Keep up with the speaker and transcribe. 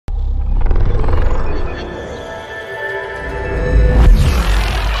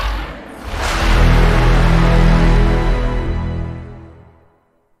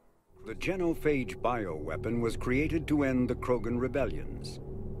Genophage bioweapon was created to end the Krogan rebellions.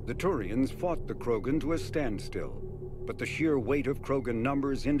 The Turians fought the Krogan to a standstill, but the sheer weight of Krogan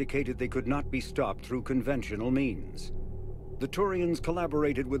numbers indicated they could not be stopped through conventional means. The Turians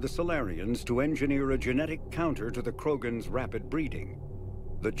collaborated with the Solarians to engineer a genetic counter to the Krogan's rapid breeding.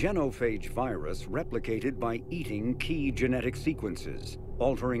 The Genophage virus replicated by eating key genetic sequences,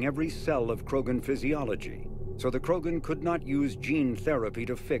 altering every cell of Krogan physiology, so the Krogan could not use gene therapy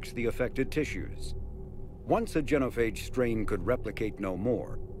to fix the affected tissues. Once a Genophage strain could replicate no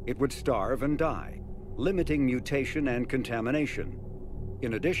more, it would starve and die, limiting mutation and contamination.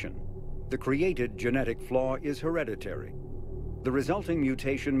 In addition, the created genetic flaw is hereditary. The resulting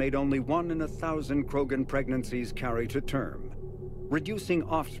mutation made only 1 in 1,000 Krogan pregnancies carry to term, reducing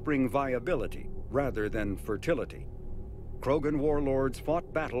offspring viability rather than fertility. Krogan warlords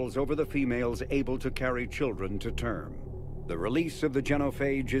fought battles over the females able to carry children to term. The release of the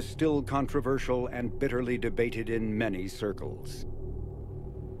Genophage is still controversial and bitterly debated in many circles.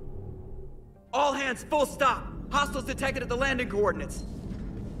 All hands, full stop! Hostiles detected at the landing coordinates.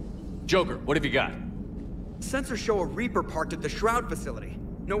 Joker, what have you got? Sensors show a Reaper parked at the Shroud facility.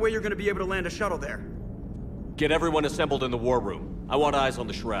 No way you're gonna be able to land a shuttle there. Get everyone assembled in the war room. I want eyes on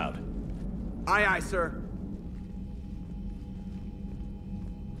the Shroud. Aye, aye, sir.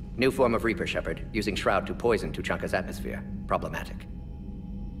 New form of Reaper, Shepard, using Shroud to poison Tuchanka's atmosphere. Problematic.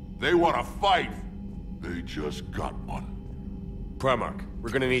 They want to fight! They just got one. Primarch,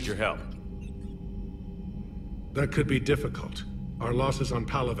 we're gonna need your help. That could be difficult. Our losses on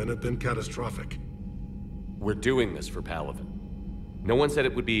Palaven have been catastrophic. We're doing this for Palaven. No one said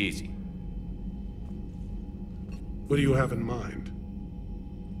it would be easy. What do you have in mind?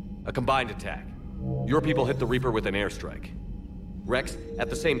 A combined attack. Your people hit the Reaper with an airstrike. Rex, at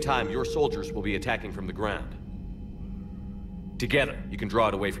the same time, your soldiers will be attacking from the ground. Together, you can draw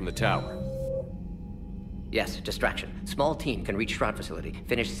it away from the tower. Yes, distraction. Small team can reach Shroud facility,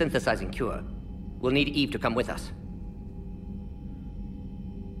 finish synthesizing cure. We'll need Eve to come with us.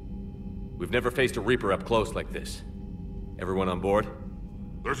 We've never faced a Reaper up close like this. Everyone on board?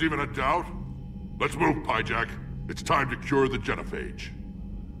 There's even a doubt? Let's move, Pyjack. It's time to cure the Genophage.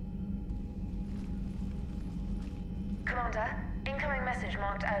 Commander, incoming message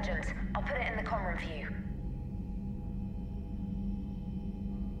marked urgent. I'll put it in the comm room for you.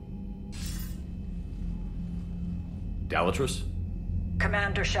 Dalatrus?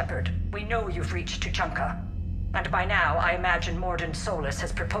 Commander Shepard, we know you've reached Tuchanka. And by now, I imagine Morden Solus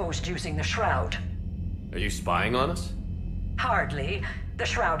has proposed using the Shroud. Are you spying on us? Hardly. The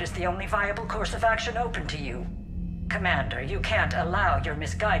Shroud is the only viable course of action open to you. Commander, you can't allow your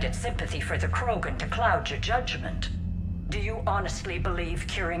misguided sympathy for the Krogan to cloud your judgment. Do you honestly believe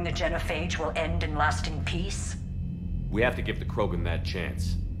curing the Genophage will end in lasting peace? We have to give the Krogan that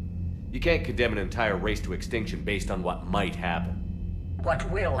chance. You can't condemn an entire race to extinction based on what might happen. What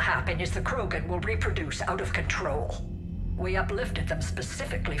will happen is the Krogan will reproduce out of control. We uplifted them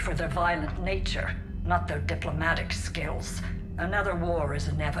specifically for their violent nature, not their diplomatic skills. Another war is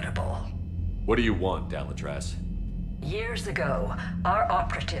inevitable. What do you want, Dalatrus? Years ago, our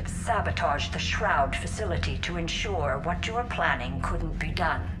operatives sabotaged the Shroud facility to ensure what you were planning couldn't be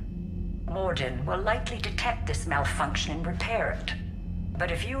done. Morden will likely detect this malfunction and repair it. But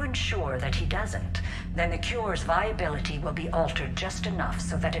if you ensure that he doesn't, then the cure's viability will be altered just enough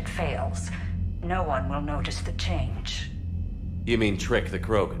so that it fails. No one will notice the change. You mean trick the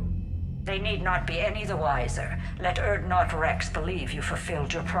Krogan? They need not be any the wiser. Let Urdnot Rex believe you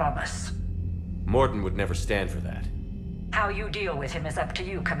fulfilled your promise. Morden would never stand for that. How you deal with him is up to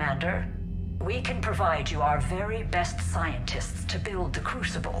you, Commander. We can provide you our very best scientists to build the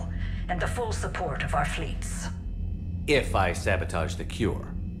Crucible, and the full support of our fleets. If I sabotage the cure.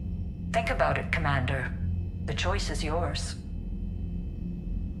 Think about it, Commander. The choice is yours.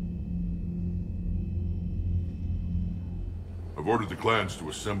 I've ordered the clans to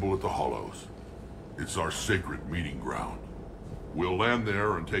assemble at the Hollows. It's our sacred meeting ground. We'll land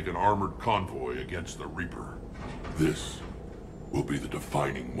there and take an armored convoy against the Reaper. This will be the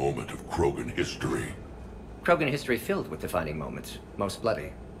defining moment of Krogan history. Krogan history filled with defining moments, most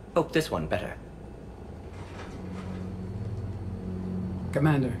bloody. Hope this one better.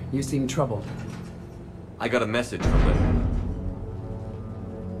 Commander, you seem troubled. I got a message from them.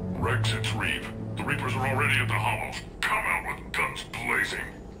 Rex, it's Reeve. The Reapers are already at the Hollows. Come out with guns blazing.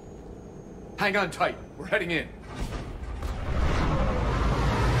 Hang on tight. We're heading in.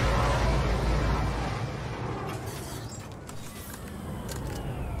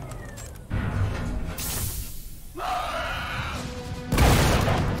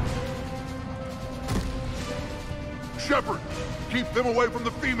 Shepard, keep them away from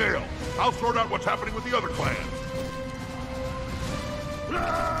the female. I'll sort out what's happening with the other clans.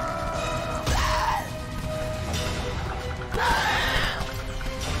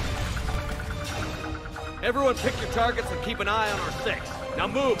 Everyone pick your targets and keep an eye on our 6. Now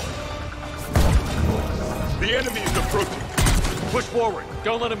move! The enemy is approaching. Push forward.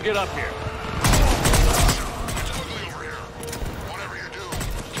 Don't let him get up here. Over here. Whatever you do,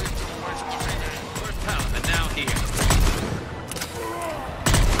 keep them away from the female. First town, and now here.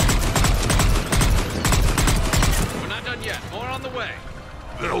 We're not done yet. More on the way.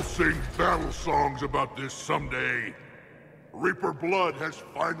 They'll sing battle songs about this someday. Reaper blood has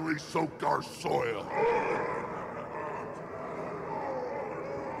finally soaked our soil.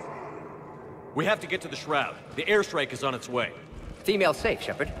 We have to get to the Shroud. The airstrike is on its way. Female safe,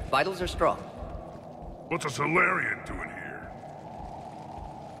 Shepard. Vitals are strong. What's a Solarian doing here?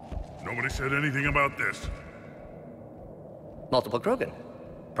 Nobody said anything about this. Multiple Krogan.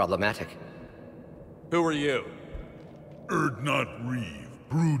 Problematic. Who are you? Erdnot Reeve,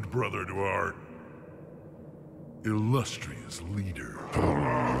 brood brother to our illustrious leader.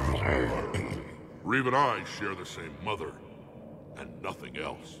 Reeve and I share the same mother, and nothing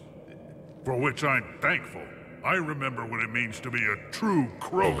else. For which I'm thankful. I remember what it means to be a true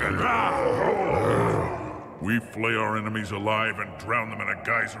Krogan. We flay our enemies alive and drown them in a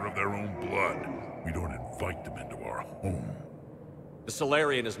geyser of their own blood. We don't invite them into our home. The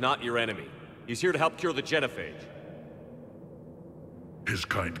Solarian is not your enemy. He's here to help cure the Genophage. His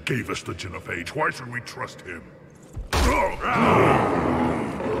kind gave us the Genophage. Why should we trust him? Because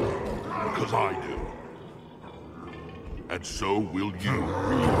I do. And so will you.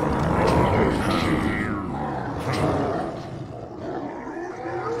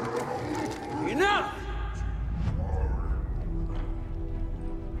 Enough!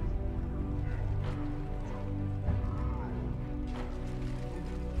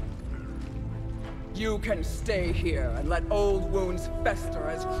 You can stay here and let old wounds fester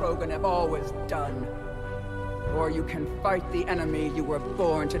as Krogan have always done. Or you can fight the enemy you were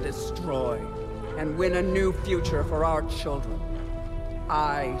born to destroy and win a new future for our children.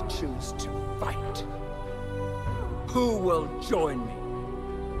 I choose to fight. Who will join me?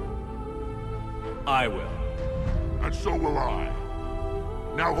 I will. And so will I.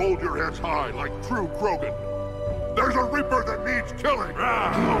 Now hold your heads high like true Krogan. There's a Reaper that needs killing!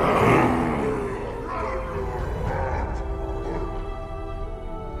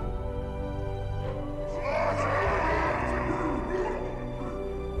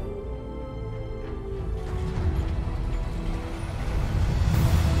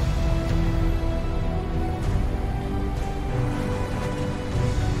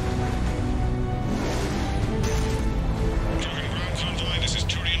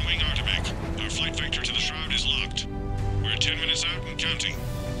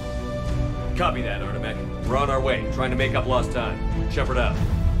 Copy that, Artemek. We're on our way, trying to make up lost time. Shepard out.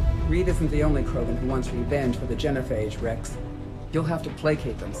 Reed isn't the only Krogan who wants revenge for the Genophage, Rex. You'll have to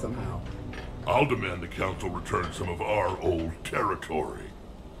placate them somehow. I'll demand the Council return some of our old territory.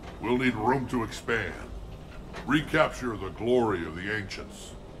 We'll need room to expand. Recapture the glory of the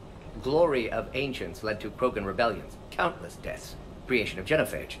Ancients. Glory of Ancients led to Krogan rebellions, countless deaths, creation of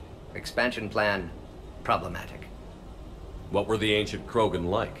Genophage. Expansion plan, problematic. What were the ancient Krogan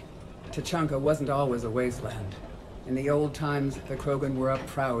like? Tuchanka wasn't always a wasteland. In the old times, the Krogan were a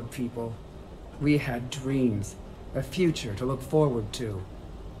proud people. We had dreams, a future to look forward to.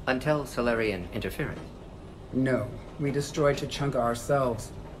 Until Solarian interference. No, we destroyed Tuchanka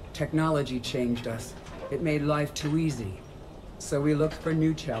ourselves. Technology changed us. It made life too easy. So we looked for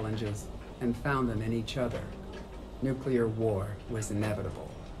new challenges, and found them in each other. Nuclear war was inevitable.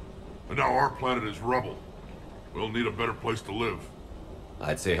 And now our planet is rubble. We'll need a better place to live.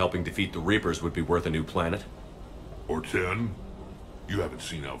 I'd say helping defeat the Reapers would be worth a new planet. Or 10. You haven't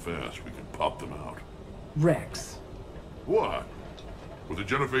seen how fast we can pop them out. Rex. What? With the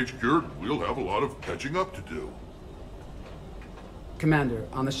Genophage cured, we'll have a lot of catching up to do. Commander,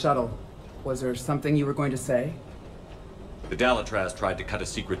 on the shuttle, was there something you were going to say? The Dalatraz tried to cut a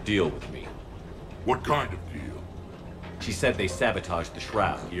secret deal with me. What kind of deal? She said they sabotaged the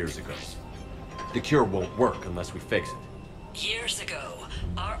Shroud years ago. The cure won't work unless we fix it. Years ago,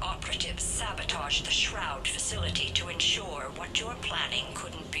 our operatives sabotaged the Shroud facility to ensure what you're planning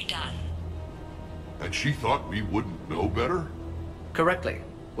couldn't be done. And she thought we wouldn't know better? Correctly.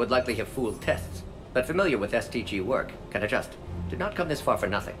 Would likely have fooled tests. But familiar with STG work, can adjust. Did not come this far for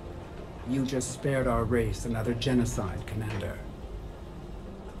nothing. You just spared our race another genocide, Commander.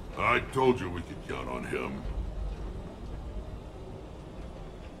 I told you we could count on him.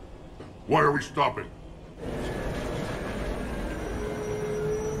 Why are we stopping?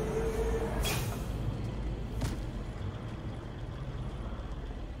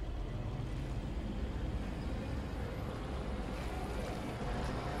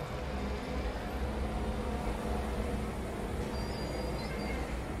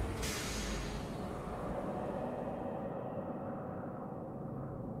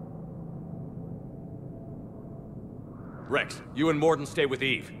 Rex, you and Morden stay with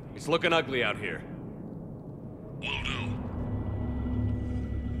Eve. It's looking ugly out here. Will do.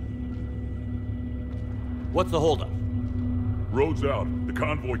 What's the holdup? Road's out. The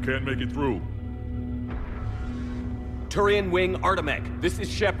convoy can't make it through. Turian Wing Artemech, this is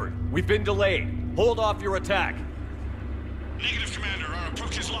Shepard. We've been delayed. Hold off your attack. Negative, Commander. Our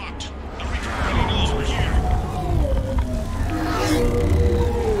approach is locked. The Reaper already knows we're here.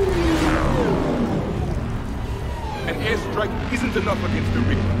 An airstrike isn't enough against the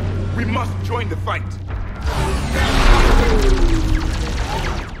Reaper. We must join the fight.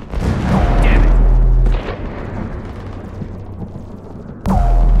 Damn it!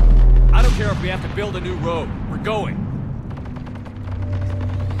 I don't care if we have to build a new road. We're going.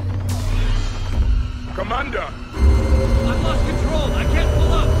 Commander! I've lost control. I can't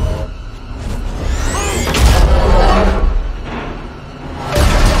pull up.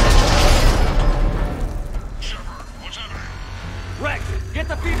 Shepard, what's happening? Rex, get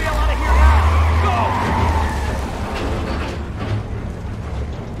the female out of here now!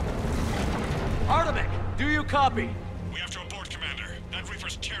 Go! Artemech, do you copy? We have to abort, Commander. That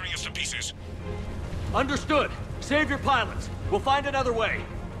Reaper's tearing us to pieces. Understood. Save your pilots. We'll find another way.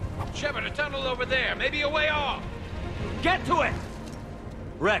 Shepard, a tunnel over there. Maybe a way off. Get to it!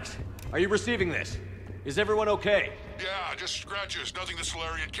 Rex, are you receiving this? Is everyone okay? Yeah, just scratches. Nothing the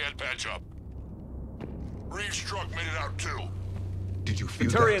Solarian can't patch up. Reeves' truck made it out too. Did you feel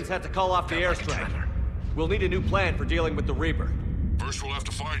the Turians had to call off the airstrike. We'll need a new plan for dealing with the Reaper. First we'll have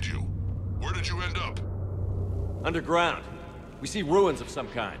to find you. Where did you end up? Underground. We see ruins of some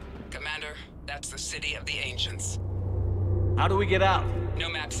kind. Commander, that's the City of the Ancients. How do we get out? No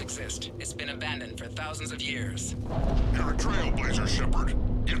maps exist. It's been abandoned for thousands of years. You're a trailblazer, Shepard.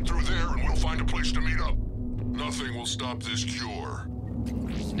 Get through there and we'll find a place to meet up. Nothing will stop this cure.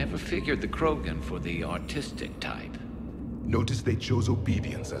 Never figured the Krogan for the artistic type. Notice they chose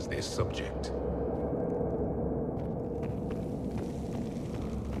obedience as their subject.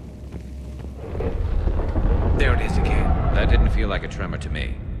 There it is again. That didn't feel like a tremor to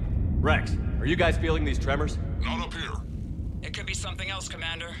me. Rex, are you guys feeling these tremors? Not up here. It could be something else,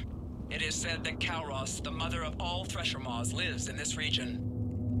 Commander. It is said that Kalros, the mother of all Thresher Maws, lives in this region.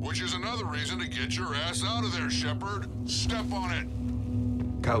 Which is another reason to get your ass out of there, Shepard. Step on it.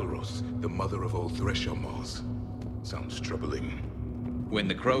 Kalros, the mother of all Thresher Maws. Sounds troubling. When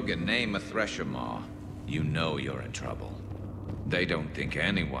the Krogan name a Thresher Maw, you know you're in trouble. They don't think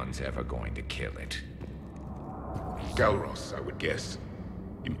anyone's ever going to kill it. Kalros, I would guess.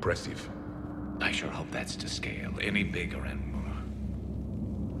 Impressive. I sure hope that's to scale. Any bigger and more.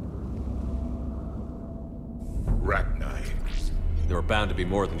 Rachni. There are bound to be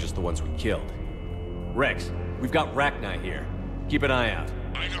more than just the ones we killed. Rex, we've got Rachni here. Keep an eye out.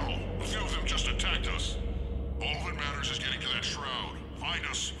 I know. A few of them just attacked us. All that matters is getting to that shroud. Find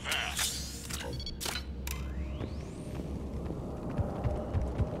us fast.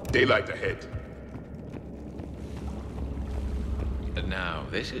 Daylight ahead. But now,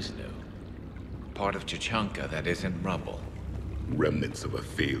 this is new. Part of Chichanka that isn't rubble. Remnants of a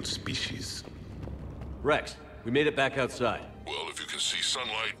failed species. Rex, we made it back outside. Well, if you can see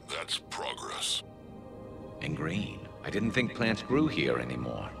sunlight, that's progress. And green. I didn't think plants grew here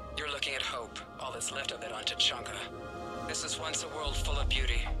anymore. You're looking at hope, all that's left of it on Chichanka. This is once a world full of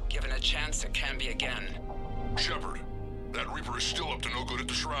beauty. Given a chance, it can be again. Shepard, that Reaper is still up to no good at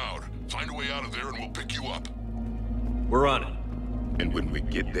the Shroud. Find a way out of there and we'll pick you up. We're on it. And when we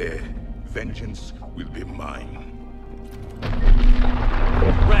get there, vengeance will be mine.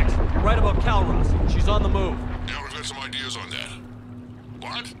 Rex, you're right about Kalros. She's on the move. Yeah, we've got some ideas on that.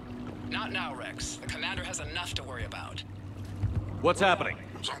 What? Not now, Rex. The commander has enough to worry about. What's happening?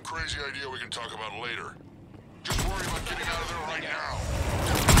 Some crazy idea we can talk about later. Just worry about getting out of there right now.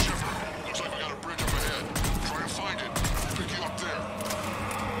 Shepard, looks like we got a bridge up ahead. Try to find it. Pick you up there.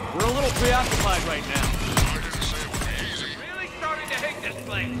 We're a little preoccupied right now. I didn't say it would be easy. Really starting to hate this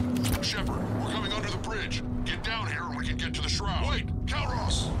place. Shepard, we're coming under the bridge. Get down here and we can get to the Shroud. Wait,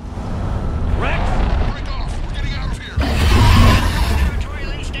 Kalros! Rex! Break off! We're getting out of here!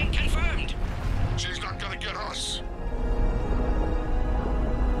 Territorial instinct confirmed. She's not gonna get us.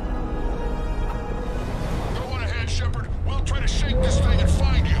 Go on ahead, Shepard. We'll try to shake this thing and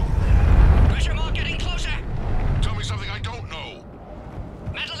find you. Pressure mark getting closer. Tell me something I don't know.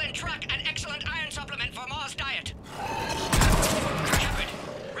 Metal in truck and excellent iron supplement for Mars diet. Shepard,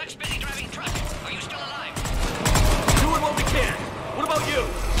 Rex busy driving truck. Are you still alive? Doing what we can. What about you?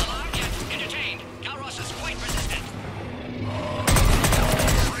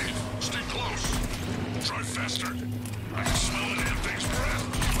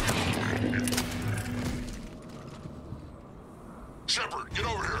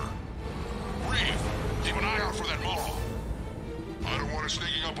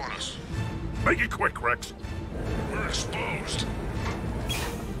 quick, Rex. We're exposed.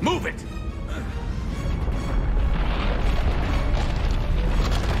 Move it!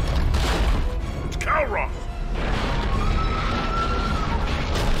 It's Calross!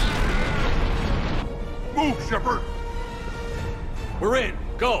 Move, Shepard! We're in.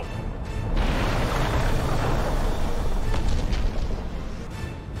 Go!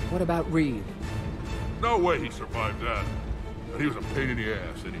 What about Reed? No way he survived that. And he was a pain in the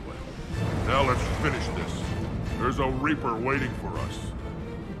ass anyway. Now let's finish this. There's a Reaper waiting for us.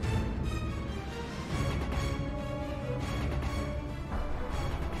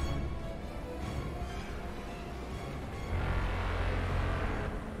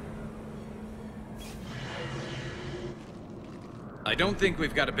 I don't think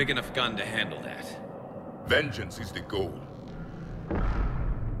we've got a big enough gun to handle that. Vengeance is the goal.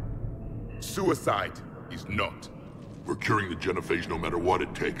 Suicide is not. We're curing the Genophage no matter what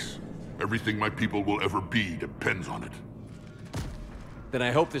it takes. Everything my people will ever be depends on it. Then I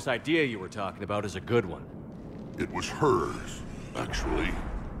hope this idea you were talking about is a good one. It was hers, actually.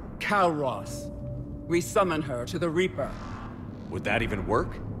 Calross. We summon her to the Reaper. Would that even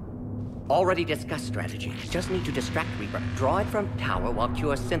work? Already discussed strategy. Just need to distract Reaper. Draw it from tower while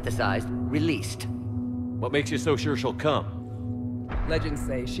Cure synthesized, released. What makes you so sure she'll come? Legends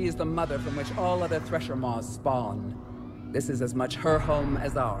say she is the mother from which all other Thresher Maws spawn. This is as much her home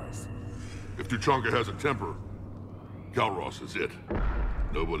as ours. If Tuchanka has a temper, Calross is it.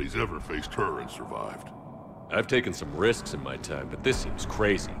 Nobody's ever faced her and survived. I've taken some risks in my time, but this seems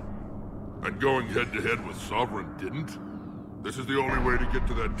crazy. And going head-to-head with Sovereign didn't? This is the only way to get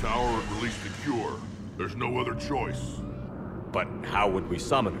to that tower and release the Cure. There's no other choice. But how would we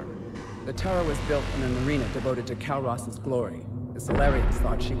summon her? The tower was built in an arena devoted to Calross's glory. The Solarians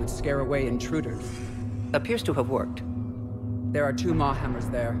thought she would scare away intruders. Appears to have worked. There are 2 Maw hammers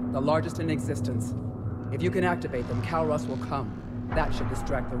there, the largest in existence. If you can activate them, Calross will come. That should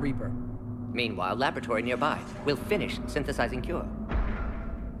distract the Reaper. Meanwhile, laboratory nearby. We'll finish synthesizing Cure.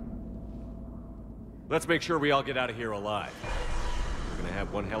 Let's make sure we all get out of here alive. We're gonna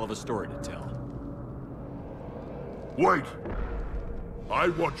have one hell of a story to tell. Wait! I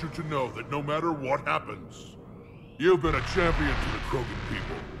want you to know that no matter what happens, you've been a champion to the Krogan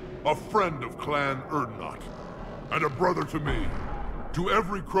people, a friend of Clan Erdnot, and a brother to me. To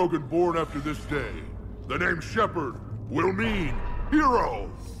every Krogan born after this day, the name Shepard will mean hero!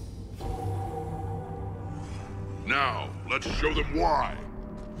 Now, let's show them why.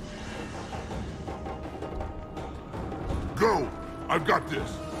 Go! I've got this!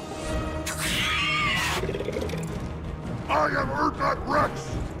 I am Erdnot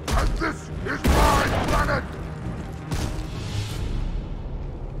Rex, and this is my planet!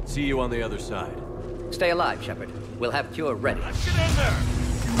 See you on the other side. Stay alive, Shepard. We'll have Cure ready. Let's get in there!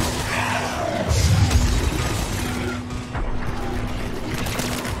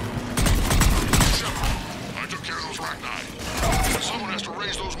 Shepard, I took care of those Rachni. Someone has to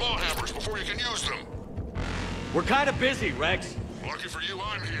raise those Maw hammers before you can use them. We're kind of busy, Rex. Lucky for you,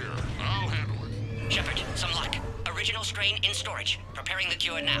 I'm here. I'll handle it. Shepard, some luck. Original strain in storage. Preparing the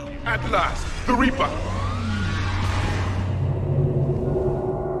Cure now. At last, the Reaper!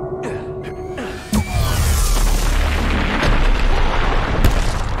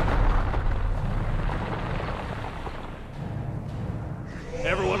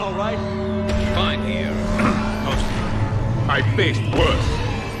 Everyone all right? Fine here. I faced worse.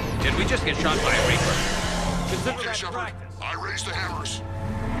 Did we just get shot by a Reaper? Consider Okay, that Shepard, practice. I raised the hammers.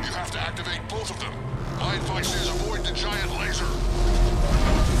 You have to activate both of them. My advice is avoid the giant laser.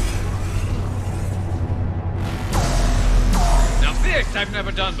 Now this I've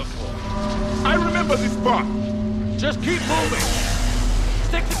never done before. I remember this part. Just keep moving.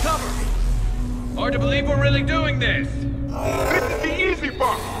 Stick to cover. Hard to believe we're really doing this. This is the easy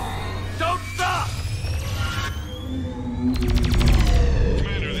part. Don't stop!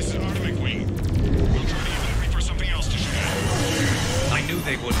 Commander, this is Artemic Wing. We'll try to give the Reaper something else to shoot at. I knew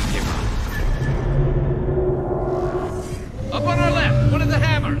they wouldn't give up. Up on our left, one of the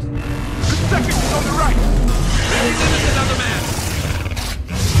hammers. The second is on the right. Very limited on the man.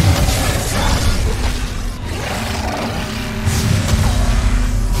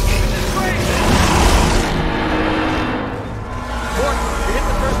 We hit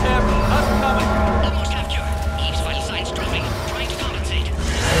the first hammer. How's it coming? Almost have Cure. Eve's vital signs dropping. Trying to compensate.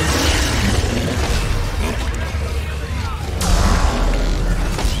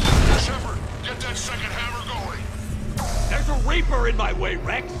 Shepard, get that second hammer going. There's a Reaper in my way,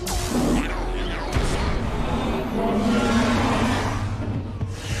 Rex. I know, you get all the fun.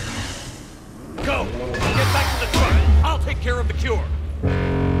 Go. Get back to the truck. I'll take care of the Cure.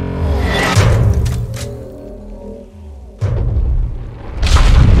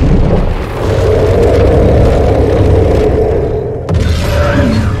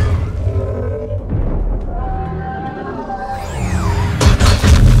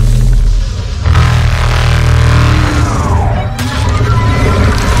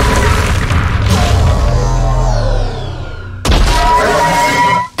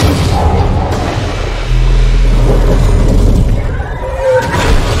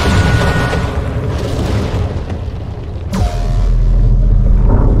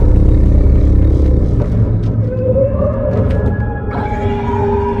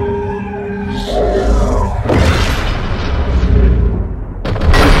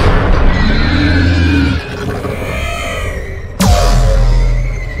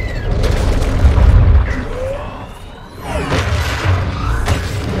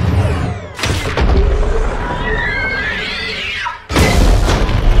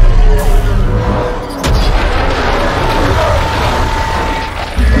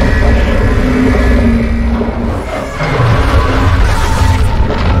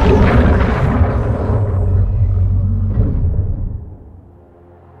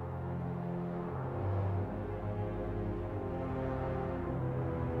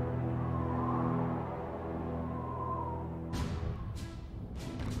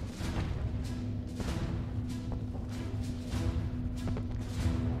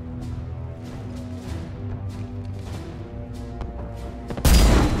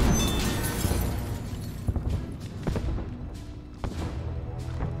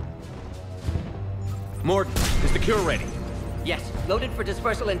 Morton, is the cure ready? Yes, loaded for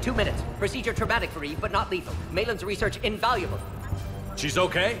dispersal in 2 minutes. Procedure traumatic for Eve, but not lethal. Malin's research invaluable. She's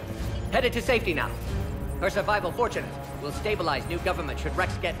okay? Headed to safety now. Her survival fortunate. Will stabilize new government should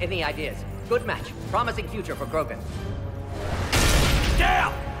Rex get any ideas. Good match. Promising future for Krogan.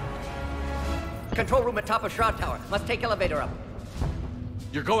 Down! Control room at top of Shroud Tower. Must take elevator up.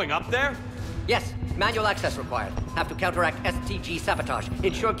 You're going up there? Yes. Manual access required. Have to counteract STG sabotage.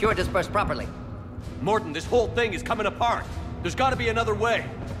 Ensure cure dispersed properly. Morton, this whole thing is coming apart. There's gotta be another way.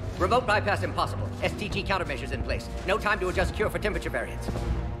 Remote bypass impossible. STG countermeasures in place. No time to adjust cure for temperature variance.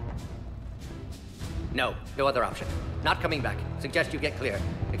 No other option. Not coming back. Suggest you get clear.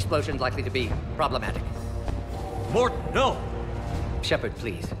 Explosion's likely to be problematic. Morton, no! Shepard,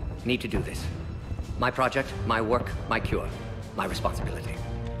 please. Need to do this. My project, my work, my cure. My responsibility.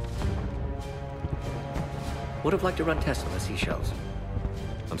 Would have liked to run tests on the seashells.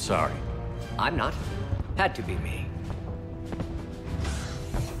 I'm sorry. I'm not. Had to be me.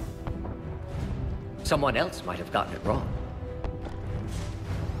 Someone else might have gotten it wrong.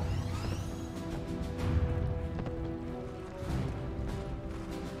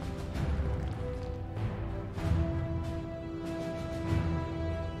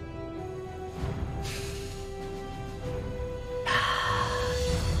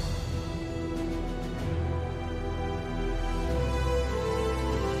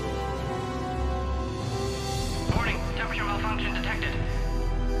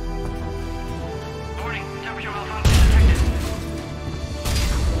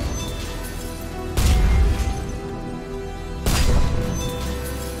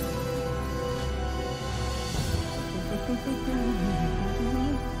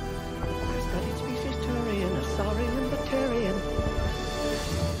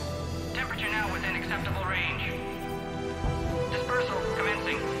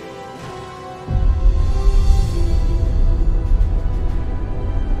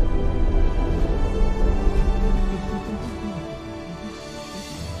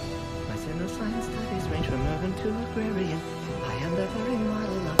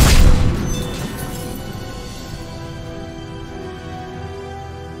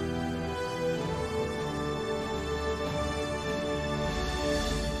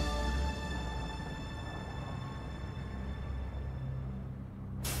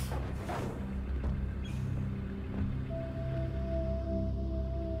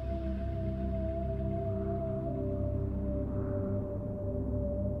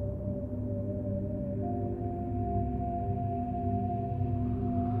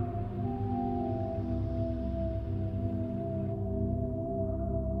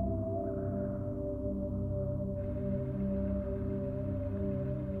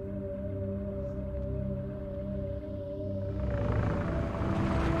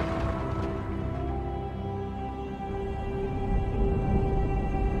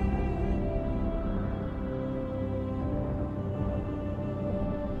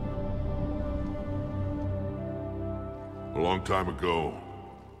 A long time ago,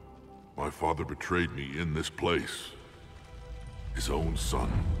 my father betrayed me in this place. His own son.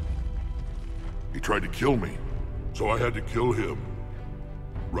 He tried to kill me, so I had to kill him.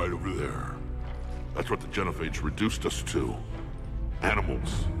 Right over there. That's what the Genophage reduced us to.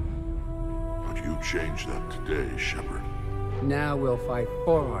 Animals. But you changed that today, Shepard. Now we'll fight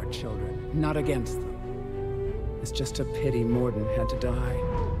for our children, not against them. It's just a pity Morden had to die.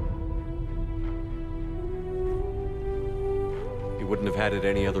 He wouldn't have had it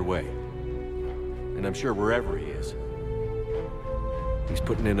any other way. And I'm sure wherever he is, he's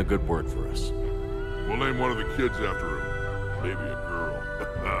putting in a good word for us. We'll name one of the kids after him. Maybe a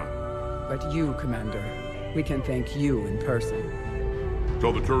girl. But you, Commander, we can thank you in person.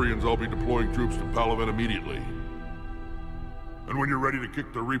 Tell the Turians I'll be deploying troops to Palaven immediately. And when you're ready to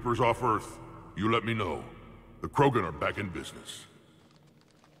kick the Reapers off Earth, you let me know. The Krogan are back in business.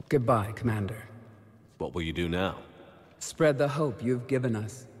 Goodbye, Commander. What will you do now? Spread the hope you've given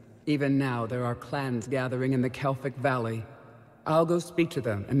us. Even now, there are clans gathering in the Kelphic Valley. I'll go speak to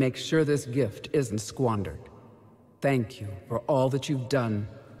them and make sure this gift isn't squandered. Thank you for all that you've done.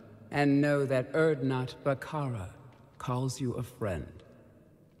 And know that Erdnot Bakara calls you a friend.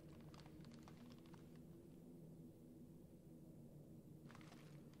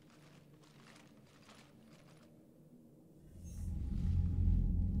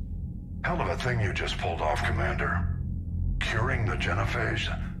 Hell of a thing you just pulled off, Commander. Curing the Genophage?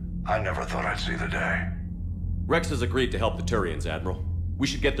 I never thought I'd see the day. Rex has agreed to help the Turians, Admiral. We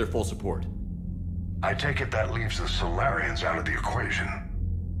should get their full support. I take it that leaves the Solarians out of the equation.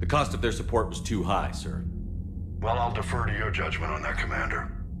 The cost of their support was too high, sir. Well, I'll defer to your judgment on that,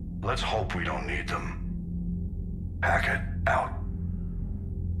 Commander. Let's hope we don't need them. Hackett, out.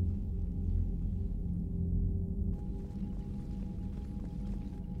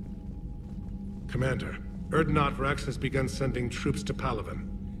 Commander, Urdnot Rex has begun sending troops to Palaven.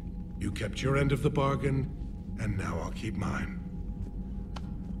 You kept your end of the bargain, and now I'll keep mine.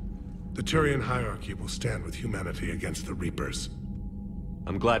 The Turian hierarchy will stand with humanity against the Reapers.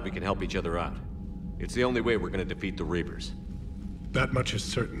 I'm glad we can help each other out. It's the only way we're gonna defeat the Reapers. That much is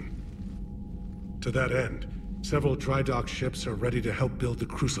certain. To that end, several dry dock ships are ready to help build the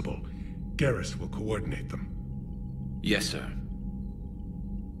Crucible. Garrus will coordinate them. Yes, sir.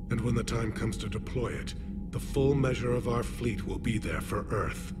 And when the time comes to deploy it, the full measure of our fleet will be there for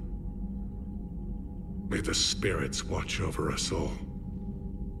Earth. May the spirits watch over us all.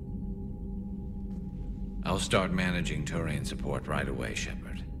 I'll start managing Turian support right away,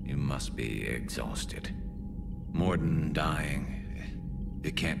 Shepard. You must be exhausted. Morden dying,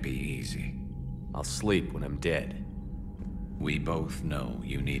 it can't be easy. I'll sleep when I'm dead. We both know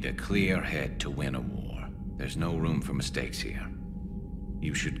you need a clear head to win a war. There's no room for mistakes here.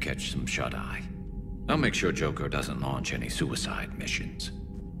 You should catch some shut-eye. I'll make sure Joker doesn't launch any suicide missions.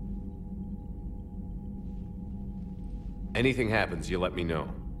 Anything happens, you let me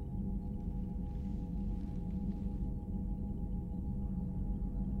know.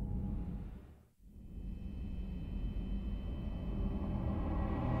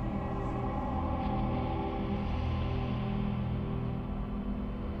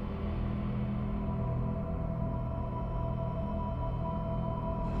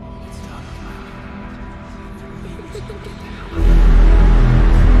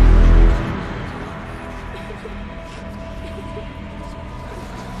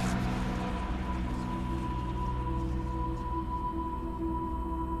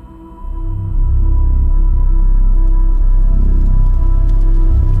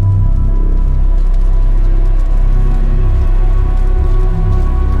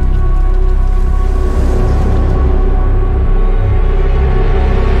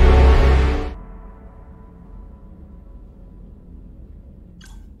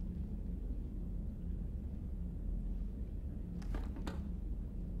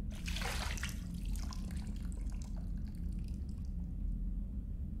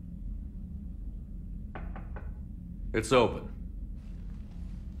 It's open.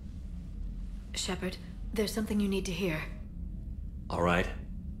 Shepard, there's something you need to hear. All right.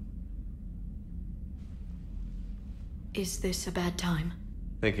 Is this a bad time?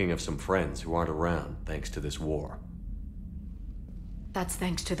 Thinking of some friends who aren't around thanks to this war. That's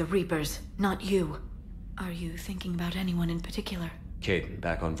thanks to the Reapers, not you. Are you thinking about anyone in particular? Caden,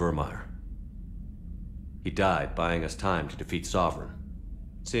 back on Vermeer. He died buying us time to defeat Sovereign.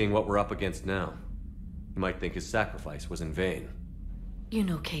 Seeing what we're up against now, you might think his sacrifice was in vain. You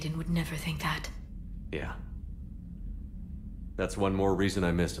know Caden would never think that. Yeah. That's one more reason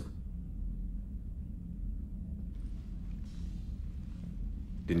I miss him.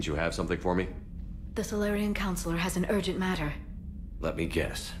 Didn't you have something for me? The Solarian Counselor has an urgent matter. Let me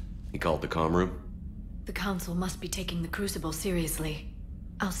guess. He called the comm room? The Council must be taking the Crucible seriously.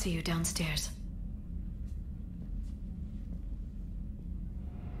 I'll see you downstairs.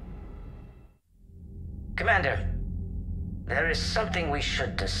 Commander, there is something we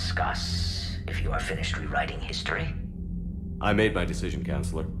should discuss, if you are finished rewriting history. I made my decision,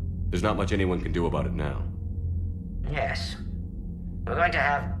 Counselor. There's not much anyone can do about it now. Yes. We're going to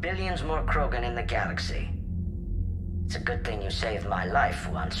have billions more Krogan in the galaxy. It's a good thing you saved my life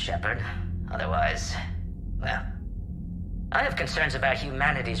once, Shepard. Otherwise, well... I have concerns about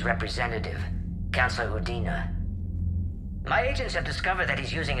humanity's representative, Councilor Udina. My agents have discovered that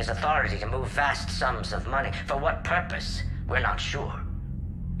he's using his authority to move vast sums of money. For what purpose? We're not sure.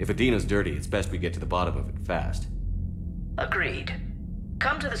 If Adina's dirty, it's best we get to the bottom of it fast. Agreed.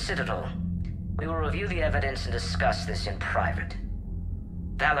 Come to the Citadel. We will review the evidence and discuss this in private.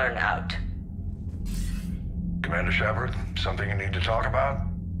 Valorn out. Commander Shepard, something you need to talk about?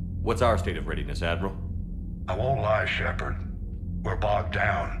 What's our state of readiness, Admiral? I won't lie, Shepard. We're bogged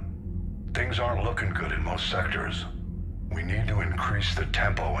down. Things aren't looking good in most sectors. We need to increase the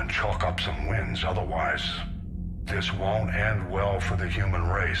tempo and chalk up some wins, otherwise this won't end well for the human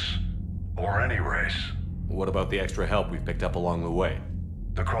race. Or any race. What about the extra help we've picked up along the way?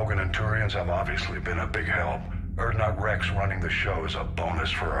 The Krogan and Turians have obviously been a big help. Urdnot Rex running the show is a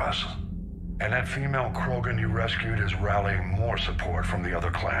bonus for us. And that female Krogan you rescued is rallying more support from the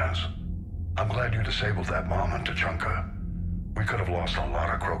other clans. I'm glad you disabled that bomb on Tuchanka. We could have lost a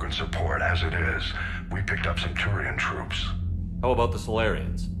lot of Krogan support. As it is, we picked up some Turian troops. How about the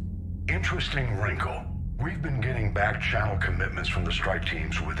Solarians? Interesting wrinkle. We've been getting back channel commitments from the strike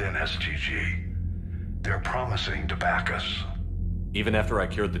teams within STG. They're promising to back us. Even after I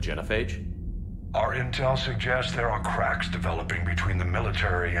cured the Genophage? Our intel suggests there are cracks developing between the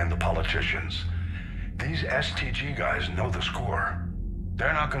military and the politicians. These STG guys know the score.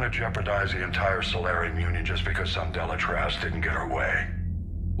 They're not going to jeopardize the entire Solarian Union just because some Delatras didn't get her way.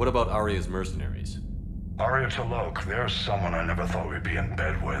 What about Aria's mercenaries? Aria T'Loak, there's someone I never thought we'd be in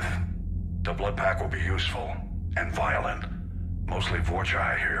bed with. The blood pack will be useful, and violent. Mostly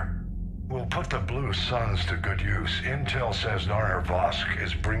Vorchai here. We'll put the Blue Suns to good use. Intel says Narner Vosk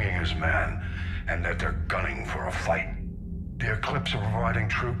is bringing his men, and that they're gunning for a fight. The Eclipse are providing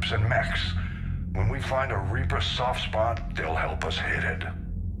troops and mechs. When we find a Reaper soft spot, they'll help us hit it.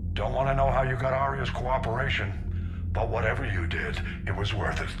 Don't want to know how you got Aria's cooperation, but whatever you did, it was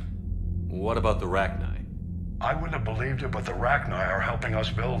worth it. What about the Rachni? I wouldn't have believed it, but the Rachni are helping us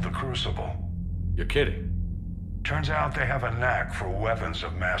build the Crucible. You're kidding. Turns out they have a knack for weapons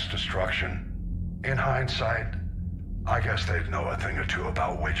of mass destruction. In hindsight, I guess they'd know a thing or two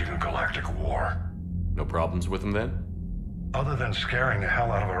about waging a galactic war. No problems with them then? Other than scaring the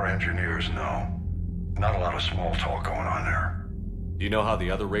hell out of our engineers, no. Not a lot of small talk going on there. Do you know how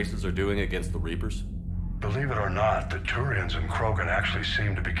the other races are doing against the Reapers? Believe it or not, the Turians and Krogan actually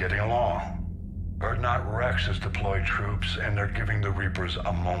seem to be getting along. Urdnot Rex has deployed troops, and they're giving the Reapers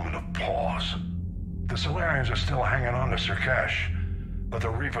a moment of pause. The Solarians are still hanging on to Surkesh, but the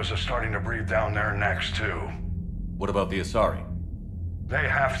Reapers are starting to breathe down their necks too. What about the Asari? They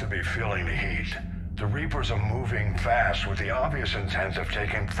have to be feeling the heat. The Reapers are moving fast with the obvious intent of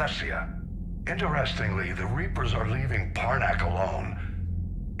taking Thessia. Interestingly, the Reapers are leaving Parnak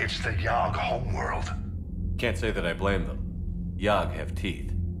alone. It's the Yog homeworld. Can't say that I blame them. Yog have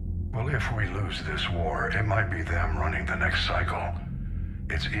teeth. Well, if we lose this war, it might be them running the next cycle.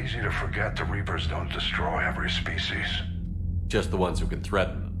 It's easy to forget the Reapers don't destroy every species. Just the ones who can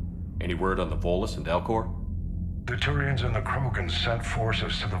threaten them. Any word on the Volus and Elcor? The Turians and the Krogan sent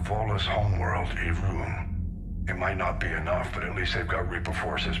forces to the Volus homeworld, Irun. It might not be enough, but at least they've got Reaper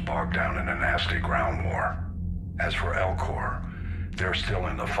forces bogged down in a nasty ground war. As for Elcor, they're still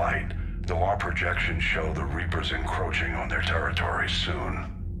in the fight, though our projections show the Reapers encroaching on their territory soon.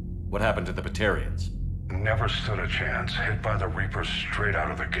 What happened to the Batarians? Never stood a chance, hit by the Reapers straight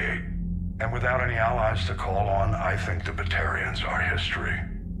out of the gate. And without any allies to call on, I think the Batarians are history.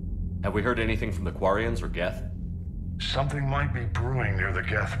 Have we heard anything from the Quarians or Geth? Something might be brewing near the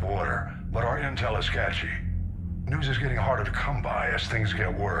Geth border, but our intel is sketchy. News is getting harder to come by as things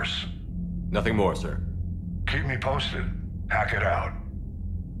get worse. Nothing more, sir. Keep me posted. Hack it out.